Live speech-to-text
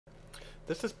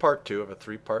This is part 2 of a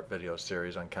 3-part video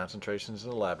series on concentrations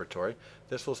in the laboratory.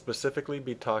 This will specifically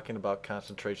be talking about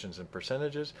concentrations in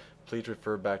percentages. Please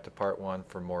refer back to part 1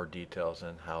 for more details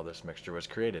on how this mixture was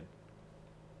created.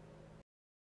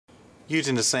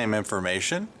 Using the same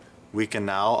information, we can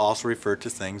now also refer to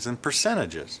things in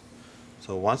percentages.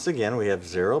 So once again, we have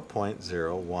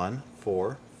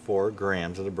 0.0144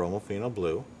 grams of the bromophenol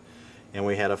blue, and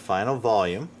we had a final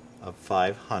volume of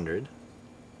 500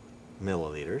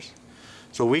 milliliters.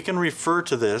 So we can refer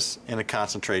to this in a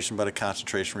concentration, but a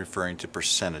concentration referring to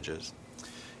percentages.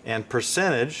 And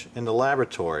percentage in the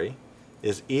laboratory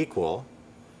is equal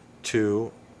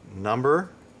to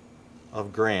number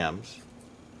of grams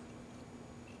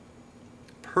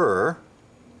per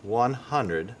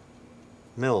 100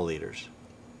 milliliters.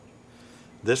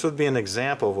 This would be an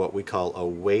example of what we call a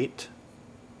weight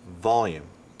volume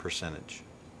percentage.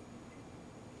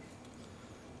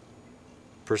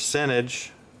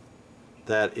 Percentage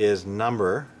that is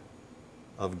number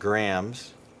of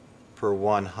grams per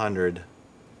 100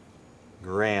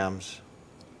 grams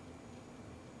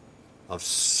of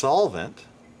solvent,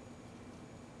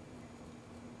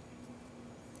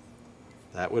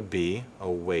 that would be a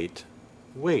weight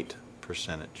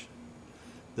percentage.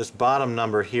 This bottom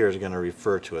number here is going to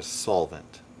refer to a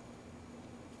solvent.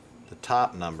 The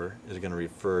top number is going to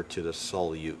refer to the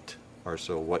solute, or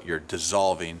so what you're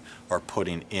dissolving or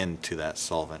putting into that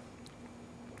solvent.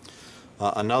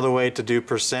 Another way to do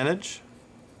percentage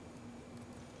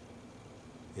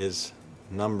is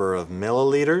number of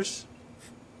milliliters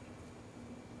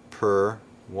per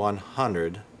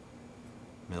 100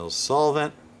 mils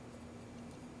solvent,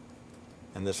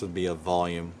 and this would be a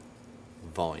volume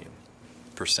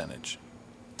percentage.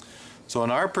 So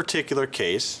in our particular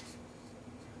case,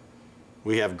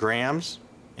 we have grams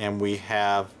and we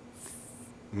have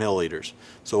milliliters.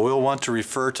 So we'll want to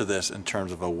refer to this in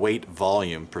terms of a weight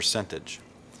volume percentage.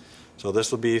 So this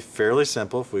will be fairly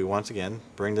simple. If we once again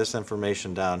bring this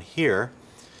information down here,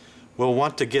 we'll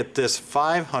want to get this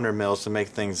 500 mils to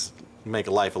make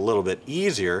life a little bit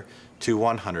easier to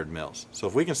 100 mils. So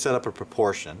if we can set up a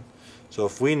proportion, so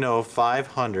if we know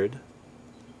 500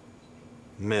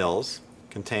 mils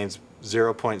contains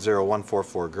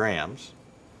 0.0144 grams,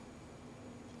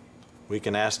 we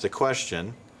can ask the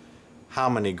question, how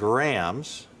many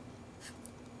grams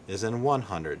is in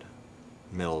 100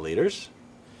 milliliters?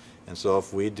 And so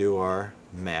if we do our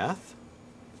math,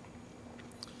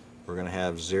 we're going to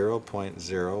have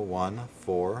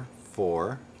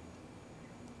 0.0144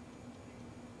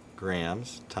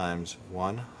 grams times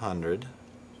 100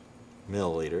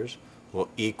 milliliters will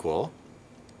equal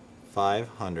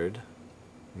 500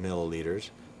 milliliters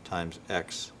times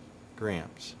X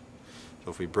grams.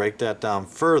 So if we break that down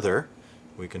further,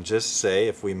 we can just say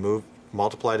if we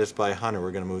multiply this by 100,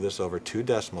 we're going to move this over 2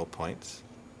 decimal points.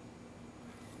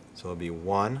 So it'll be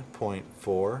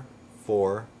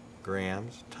 1.44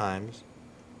 grams times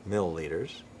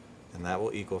milliliters, and that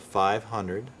will equal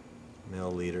 500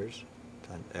 milliliters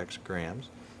times X grams.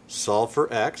 Solve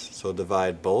for X, so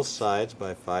divide both sides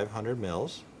by 500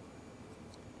 mils.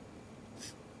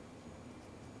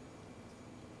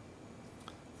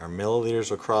 Our milliliters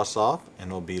will cross off,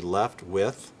 and we'll be left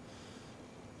with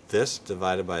this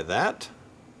divided by that,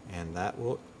 and that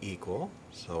will equal,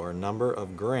 so our number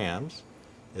of grams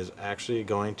is actually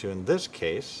going to, in this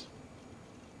case,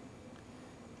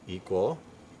 equal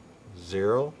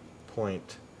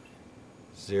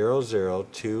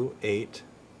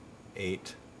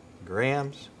 0.00288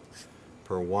 grams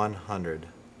per 100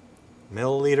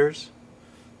 milliliters.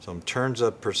 So in terms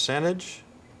of percentage,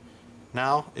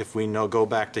 now if we go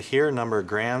back to here, number of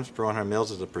grams per 100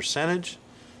 mils is a percentage.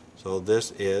 So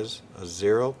this is a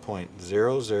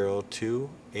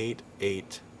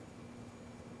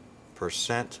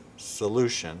 0.00288%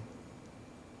 solution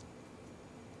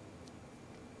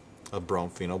of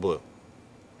bromophenol blue.